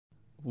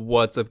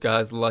What's up,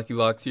 guys? Lucky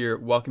Locks here.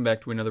 Welcome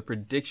back to another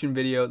prediction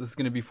video. This is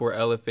going to be for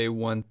LFA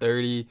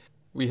 130.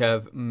 We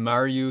have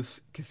Mariusz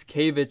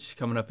Ksiazkiewicz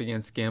coming up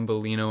against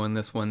Gambulino in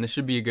this one. This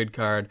should be a good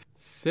card.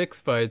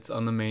 6 fights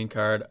on the main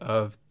card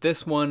of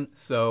this one.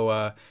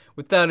 So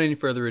without any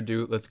further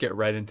ado, let's get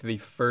right into the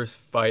first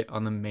fight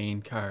on the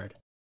main card.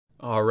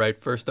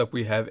 Alright, first up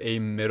we have a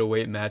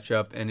middleweight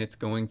matchup, and it's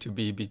going to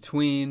be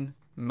between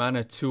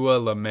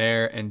Manatua,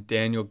 Lemaire, and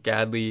Daniel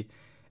Gadley.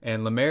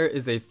 And Lemaire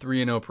is a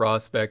 3-0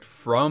 prospect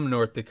from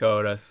North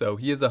Dakota, so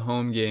he has a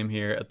home game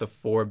here at the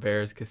Four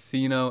Bears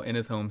Casino in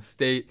his home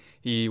state.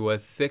 He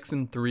was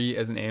 6-3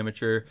 as an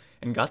amateur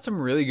and got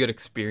some really good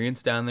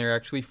experience down there.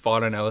 Actually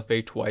fought on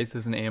LFA twice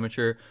as an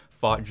amateur,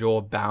 fought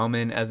Joel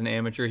Bauman as an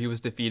amateur. He was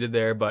defeated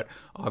there, but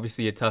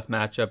obviously a tough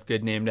matchup,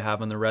 good name to have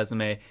on the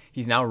resume.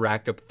 He's now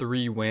racked up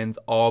 3 wins,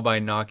 all by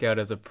knockout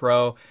as a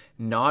pro.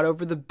 Not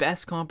over the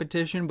best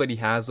competition, but he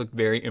has looked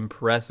very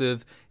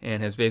impressive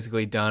and has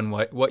basically done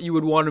what you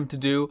would want him to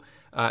do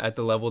at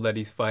the level that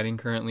he's fighting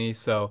currently.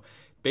 So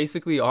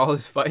basically all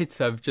his fights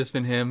have just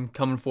been him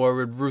coming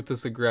forward,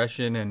 ruthless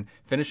aggression, and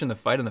finishing the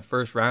fight in the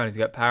first round. He's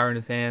got power in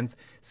his hands,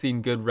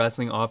 seen good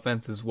wrestling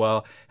offense as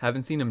well.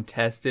 Haven't seen him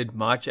tested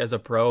much as a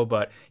pro,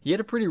 but he had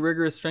a pretty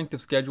rigorous strength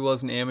of schedule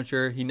as an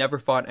amateur. He never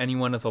fought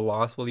anyone as a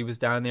loss while he was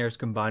down there. His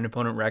combined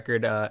opponent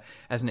record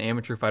as an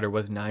amateur fighter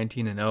was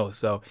 19-0,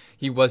 so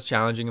he was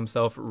challenging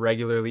himself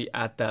regularly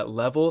at that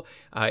level,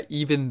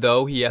 even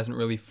though he hasn't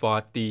really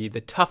fought the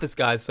toughest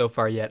guys so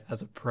far yet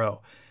as a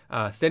pro.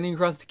 Standing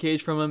across the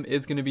cage from him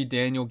is going to be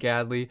Daniel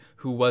Gadley,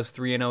 who was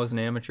 3-0 as an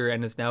amateur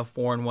and is now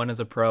 4-1 as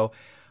a pro.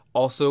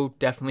 Also,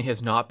 definitely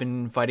has not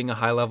been fighting a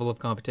high level of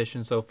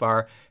competition so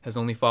far. Has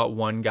only fought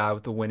one guy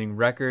with a winning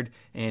record,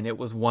 and it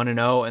was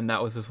 1-0, and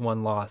that was his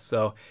one loss.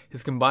 So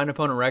his combined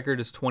opponent record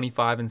is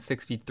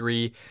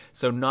 25-63,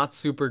 so not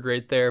super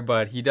great there,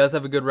 but he does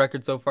have a good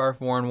record so far,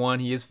 4-1.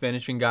 He is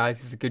finishing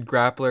guys. He's a good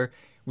grappler.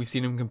 We've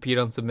seen him compete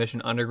on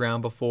submission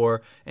underground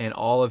before, and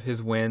all of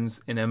his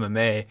wins in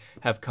MMA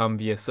have come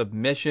via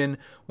submission,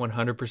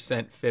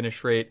 100%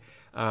 finish rate.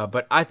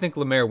 But I think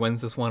Lemaire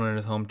wins this one on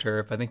his home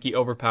turf. I think he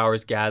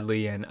overpowers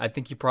Gadley, and I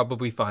think he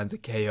probably finds a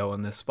KO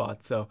in this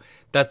spot. So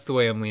that's the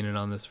way I'm leaning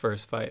on this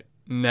first fight.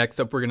 Next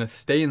up, we're going to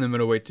stay in the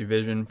middleweight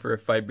division for a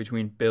fight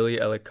between Billy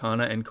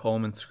Elekana and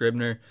Kohlman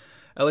Scribner.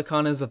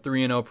 Elekana is a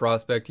 3-0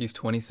 prospect. He's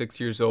 26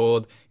 years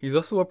old. He's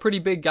also a pretty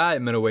big guy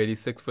at middleweight.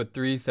 He's 6'3",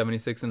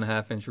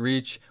 76.5-inch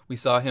reach. We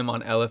saw him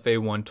on LFA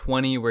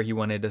 120, where he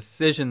won a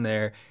decision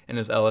there in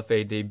his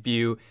LFA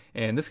debut.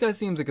 And this guy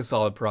seems like a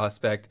solid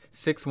prospect.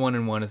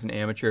 6-1-1 as an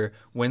amateur.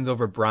 Wins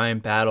over Brian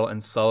Battle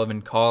and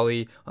Sullivan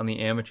Cauley on the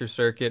amateur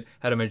circuit.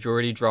 Had a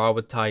majority draw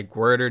with Ty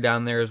Guerter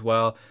down there as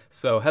well.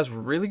 So has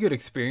really good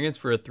experience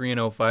for a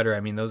 3-0 fighter.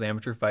 I mean, those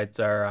amateur fights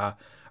are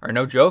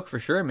no joke for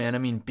sure, man. I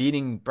mean,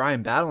 beating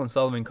Brian Battle and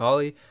Sullivan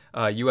Cauley,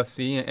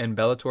 UFC and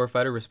Bellator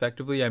fighter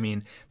respectively, I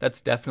mean,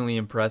 that's definitely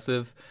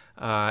impressive.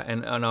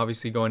 And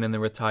obviously going in there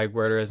with Ty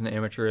Guerter as an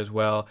amateur as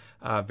well.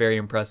 Very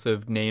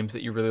impressive names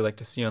that you really like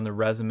to see on the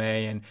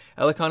resume. And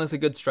Elekana's a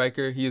good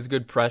striker. He has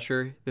good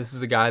pressure. This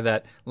is a guy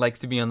that likes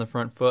to be on the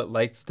front foot,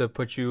 likes to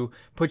put you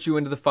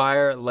into the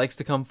fire, likes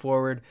to come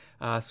forward.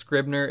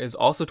 Scribner is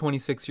also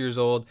 26 years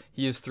old.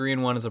 He is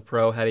 3-1 as a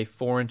pro, had a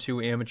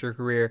 4-2 amateur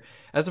career.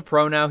 As a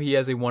pro now, he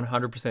has a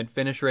 100%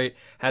 finish rate,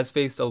 has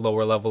faced a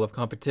lower level of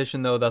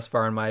competition though thus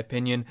far in my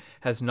opinion,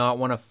 has not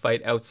won a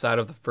fight outside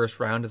of the first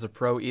round as a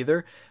pro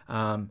either.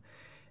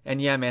 And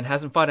yeah, man,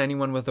 hasn't fought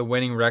anyone with a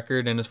winning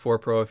record in his 4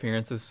 pro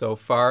appearances so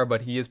far,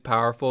 but he is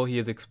powerful, he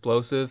is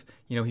explosive.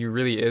 You know, he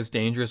really is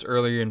dangerous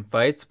earlier in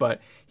fights,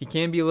 but he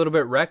can be a little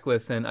bit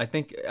reckless, and I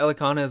think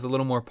Elekana is a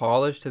little more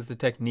polished, has the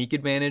technique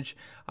advantage.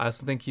 I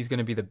also think he's going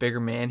to be the bigger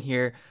man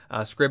here.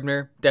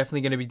 Scribner,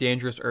 definitely going to be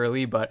dangerous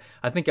early, but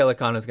I think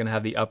Elekana is going to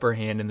have the upper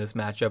hand in this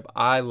matchup.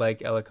 I like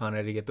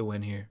Elekana to get the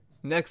win here.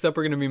 Next up,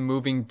 we're going to be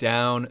moving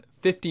down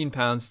 15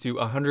 pounds to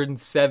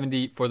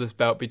 170 for this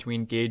bout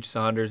between Gage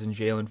Saunders and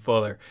Jalin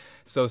Fuller.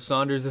 So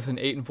Saunders is an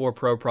 8-4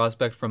 pro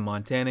prospect from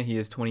Montana. He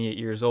is 28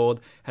 years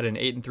old, had an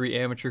 8-3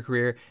 amateur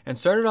career, and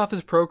started off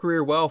his pro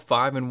career well,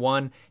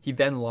 5-1. He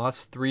then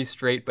lost 3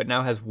 straight, but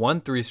now has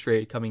won 3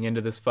 straight coming into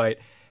this fight.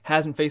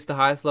 Hasn't faced the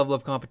highest level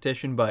of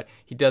competition, but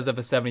he does have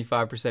a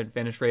 75%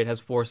 finish rate, has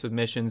 4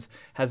 submissions,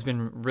 has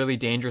been really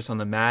dangerous on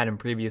the mat in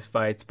previous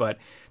fights. But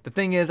the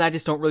thing is, I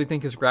just don't really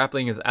think his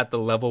grappling is at the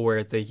level where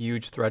it's a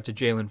huge threat to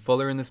Jalin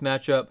Fuller in this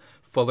matchup.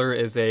 Fuller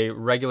is a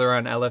regular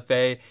on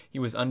LFA. He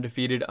was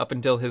undefeated up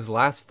until his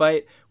last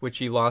fight, which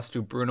he lost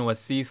to Bruno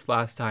Assis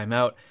last time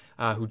out,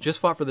 who just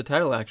fought for the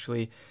title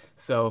actually.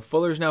 So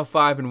Fuller's now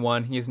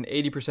 5-1. He has an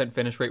 80%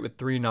 finish rate with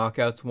 3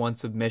 knockouts, 1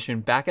 submission,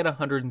 back at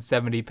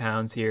 170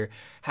 pounds here.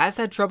 Has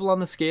had trouble on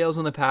the scales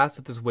in the past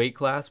with his weight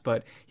class,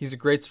 but he's a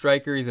great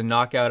striker. He's a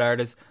knockout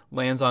artist,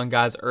 lands on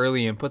guys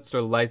early and puts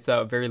their lights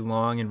out, very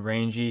long and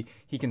rangy.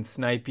 He can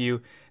snipe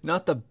you.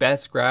 Not the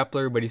best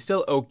grappler, but he's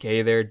still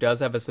okay there.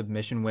 Does have a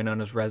submission win on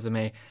his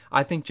resume.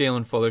 I think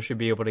Jalin Fuller should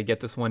be able to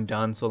get this one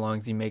done so long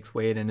as he makes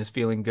weight and is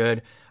feeling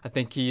good. I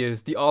think he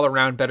is the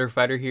all-around better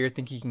fighter here. I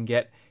think he can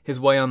get his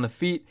way on the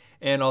feet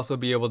and also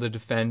be able to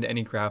defend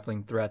any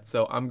grappling threats.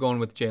 So I'm going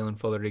with Jalin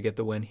Fuller to get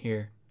the win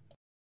here.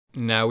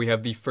 Now we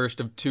have the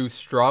first of 2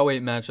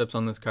 strawweight matchups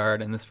on this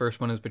card, and this first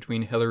one is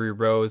between Hilarie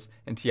Rose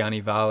and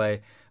Tiani Valle.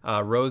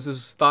 Rose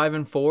is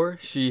 5-4.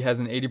 She has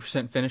an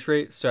 80% finish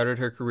rate, started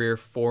her career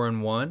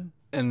 4-1.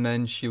 And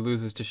then she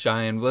loses to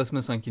Cheyenne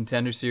Blismus on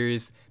Contender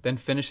Series, then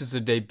finishes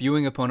a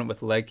debuting opponent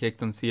with leg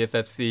kicks on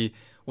CFFC,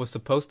 was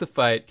supposed to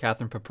fight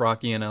Catherine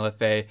Paprocki on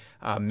LFA,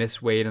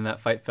 missed weight and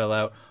that fight fell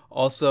out.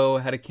 Also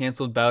had a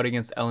canceled bout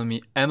against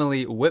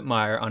Emily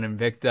Whitmire on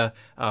Invicta,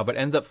 but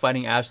ends up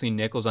fighting Ashley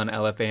Nichols on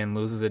LFA and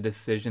loses a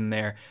decision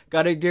there.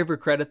 Gotta give her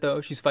credit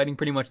though, she's fighting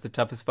pretty much the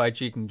toughest fight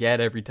she can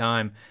get every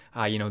time.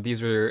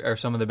 These are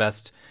some of the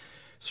best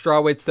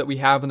strawweights that we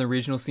have in the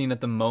regional scene at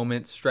the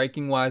moment.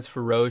 Striking wise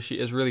for Rose, she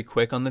is really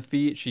quick on the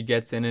feet. She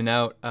gets in and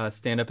out.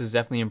 Stand-up has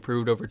definitely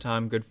improved over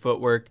time. Good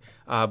footwork,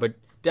 but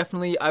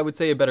definitely, I would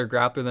say, a better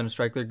grappler than a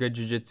striker. Good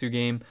jiu-jitsu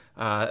game,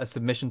 a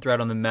submission threat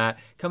on the mat.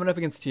 Coming up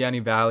against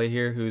Tiani Valle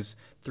here, who's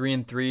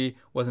 3-3,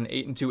 was an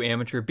 8-2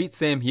 amateur. Beat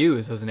Sam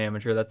Hughes as an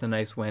amateur. That's a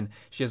nice win.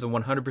 She has a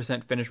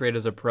 100% finish rate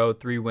as a pro,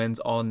 3 wins,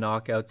 all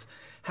knockouts.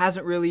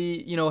 Hasn't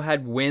really,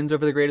 had wins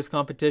over the greatest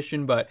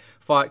competition, but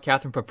fought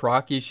Catherine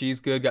Paprocki. She's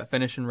good. Got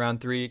finished in round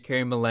 3.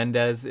 Carrie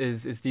Melendez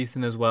is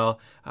decent as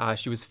well.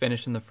 She was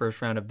finished in the first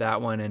round of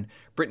that one. And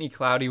Brittany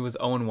Cloudy was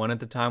 0-1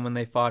 at the time when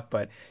they fought,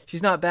 but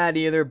she's not bad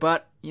either.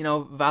 But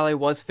Valle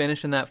was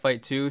finished in that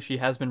fight too. She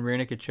has been rear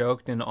naked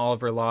choked in all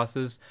of her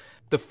losses.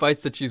 The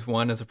fights that she's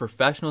won as a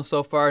professional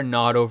so far,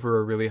 not over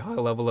a really high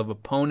level of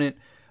opponent.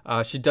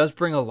 She does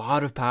bring a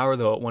lot of power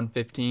though at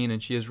 115,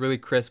 and she has really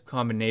crisp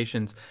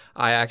combinations.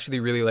 I actually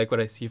really like what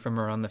I see from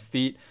her on the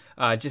feet.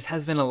 Just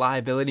has been a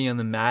liability on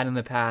the mat in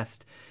the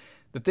past.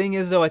 The thing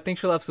is though, I think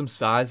she'll have some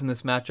size in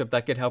this matchup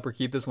that could help her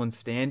keep this one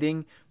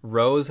standing.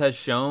 Rose has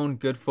shown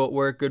good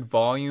footwork, good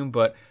volume,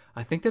 but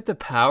I think that the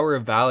power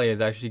of Valle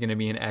is actually going to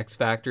be an X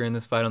factor in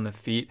this fight on the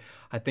feet.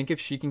 I think if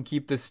she can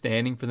keep this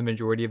standing for the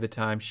majority of the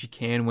time, she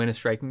can win a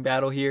striking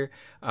battle here.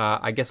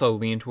 I guess I'll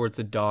lean towards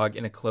the dog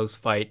in a close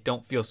fight.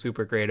 Don't feel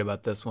super great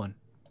about this one.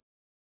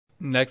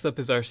 Next up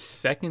is our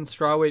second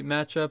strawweight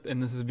matchup,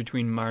 and this is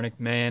between Marnic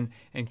Mann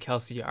and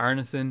Kelsey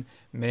Arneson.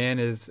 Mann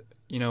is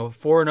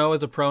 4-0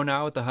 as a pro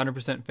now with a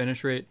 100%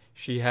 finish rate.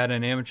 She had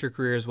an amateur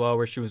career as well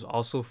where she was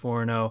also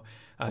 4-0.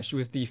 She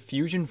was the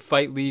Fusion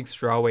Fight League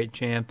strawweight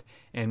champ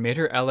and made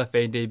her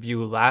LFA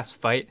debut last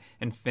fight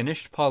and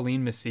finished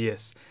Pauline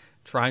Macias.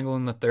 Triangle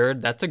in the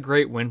third. That's a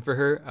great win for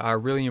her.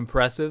 Really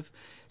impressive.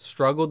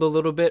 Struggled a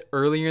little bit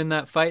earlier in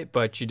that fight,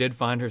 but she did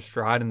find her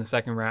stride in the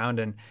second round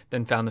and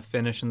then found the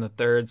finish in the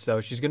third. So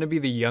she's going to be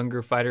the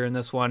younger fighter in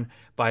this one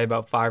by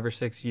about 5 or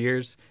 6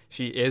 years.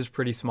 She is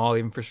pretty small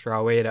even for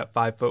strawweight at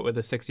 5 foot with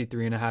a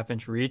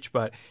 63.5-inch reach,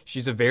 but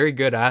she's a very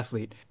good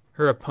athlete.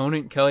 Her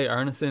opponent, Kelly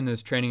Arneson,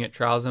 is training at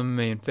Trials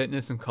MMA and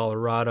Fitness in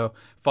Colorado.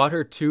 Fought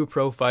her 2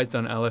 pro fights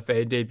on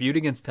LFA, debuted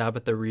against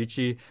Tabitha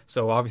Ricci,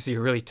 so obviously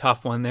a really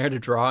tough one there to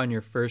draw in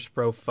your first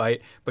pro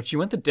fight. But she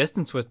went the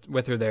distance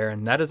with her there,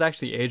 and that has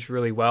actually aged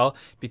really well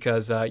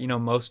because,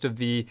 most of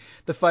the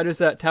fighters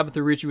that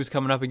Tabitha Ricci was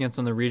coming up against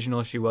on the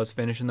regional, she was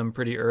finishing them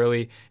pretty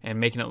early and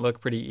making it look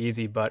pretty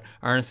easy. But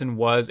Arneson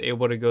was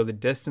able to go the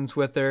distance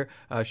with her.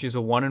 She's a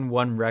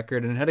 1-1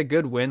 record and had a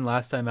good win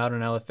last time out on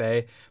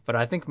LFA. But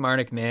I think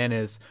Marnic Mann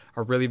is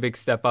a really big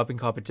step up in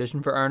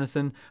competition for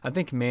Arneson. I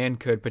think Mann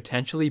could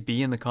potentially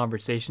be in the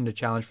conversation to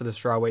challenge for the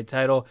strawweight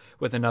title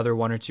with another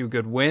 1 or 2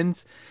 good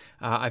wins.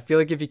 I feel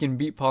like if you can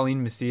beat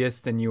Pauline Macias,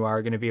 then you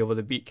are going to be able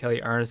to beat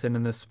Kelly Arneson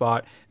in this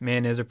spot.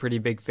 Mann is a pretty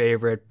big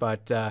favorite,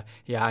 but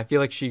I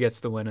feel like she gets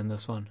the win in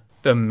this one.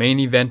 The main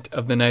event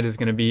of the night is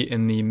going to be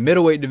in the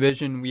middleweight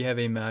division. We have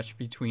a match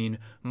between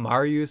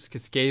Mariusz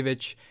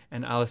Ksiazkiewicz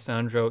and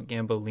Alessandro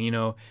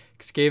Gambulino.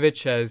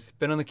 Ksiazkiewicz has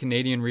been on the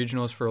Canadian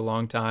regionals for a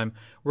long time,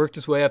 worked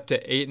his way up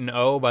to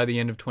 8-0 by the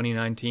end of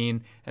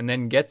 2019, and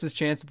then gets his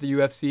chance at the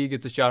UFC,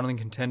 gets a shot on the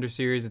Contender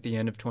Series at the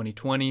end of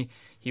 2020.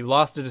 He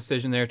lost a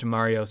decision there to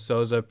Mario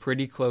Souza,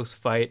 pretty close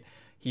fight.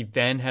 He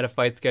then had a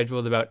fight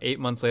scheduled about 8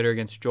 months later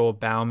against Joel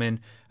Bauman,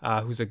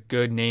 who's a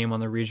good name on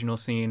the regional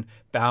scene.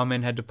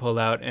 Bauman had to pull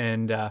out,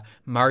 and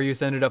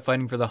Mariusz ended up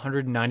fighting for the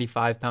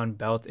 195-pound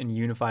belt in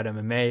Unified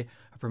MMA,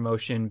 a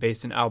promotion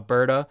based in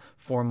Alberta,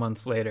 4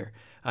 months later.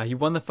 He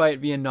won the fight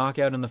via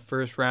knockout in the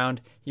first round.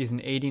 He has an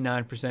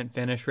 89%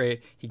 finish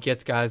rate. He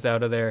gets guys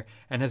out of there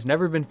and has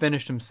never been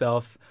finished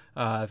himself.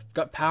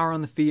 Got power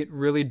on the feet,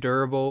 really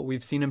durable.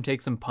 We've seen him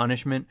take some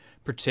punishment,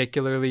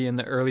 particularly in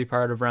the early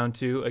part of round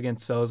 2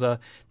 against Souza,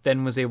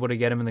 then was able to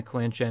get him in the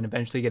clinch and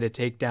eventually get a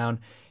takedown.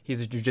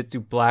 He's a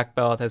jiu-jitsu black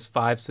belt, has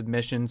 5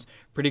 submissions,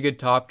 pretty good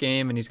top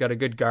game, and he's got a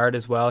good guard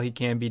as well. He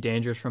can be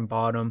dangerous from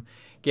bottom.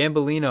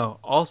 Gambulino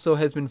also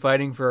has been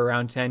fighting for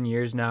around 10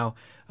 years now.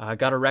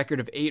 Got a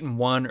record of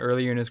 8-1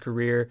 earlier in his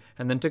career,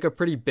 and then took a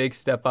pretty big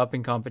step up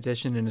in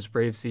competition in his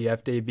Brave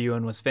CF debut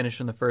and was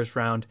finished in the first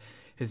round.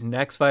 His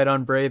next fight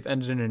on Brave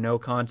ended in a no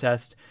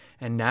contest,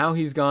 and now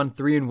he's gone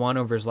 3-1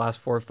 over his last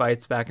 4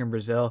 fights back in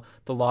Brazil.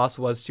 The loss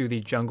was to the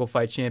jungle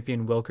fight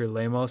champion Wilker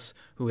Lemos,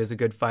 who is a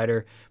good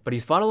fighter, but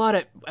he's fought a lot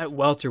at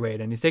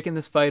welterweight, and he's taking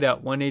this fight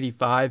at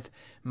 185.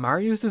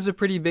 Mariusz is a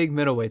pretty big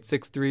middleweight,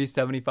 6'3",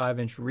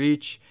 75-inch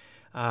reach.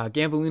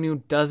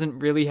 Gambulino doesn't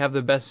really have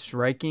the best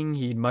striking.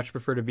 He'd much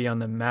prefer to be on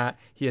the mat.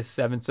 He has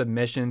 7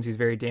 submissions. He's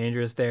very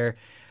dangerous there.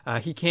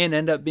 He can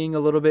end up being a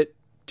little bit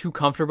too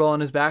comfortable on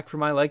his back for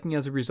my liking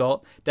as a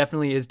result.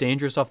 Definitely is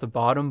dangerous off the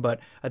bottom,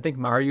 but I think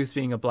Mariusz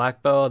being a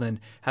black belt and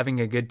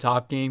having a good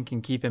top game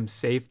can keep him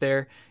safe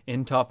there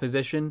in top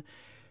position.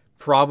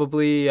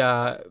 Probably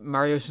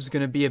Mariusz is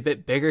going to be a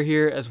bit bigger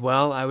here as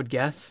well, I would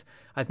guess.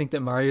 I think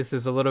that Mariusz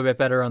is a little bit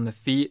better on the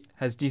feet,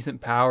 has decent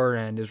power,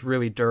 and is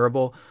really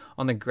durable.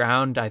 On the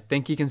ground, I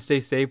think he can stay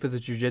safe with the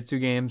jiu-jitsu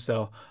game,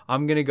 so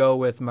I'm going to go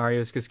with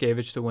Mariusz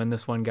Ksiazkiewicz to win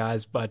this one,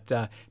 guys, but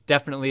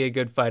definitely a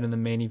good fight in the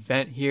main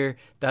event here.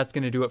 That's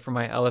going to do it for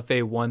my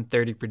LFA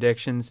 130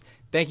 predictions.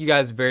 Thank you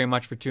guys very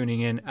much for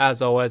tuning in.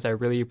 As always, I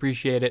really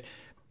appreciate it.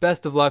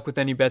 Best of luck with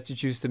any bets you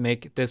choose to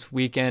make this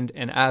weekend,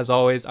 and as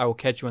always, I will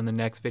catch you on the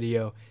next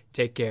video.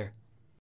 Take care.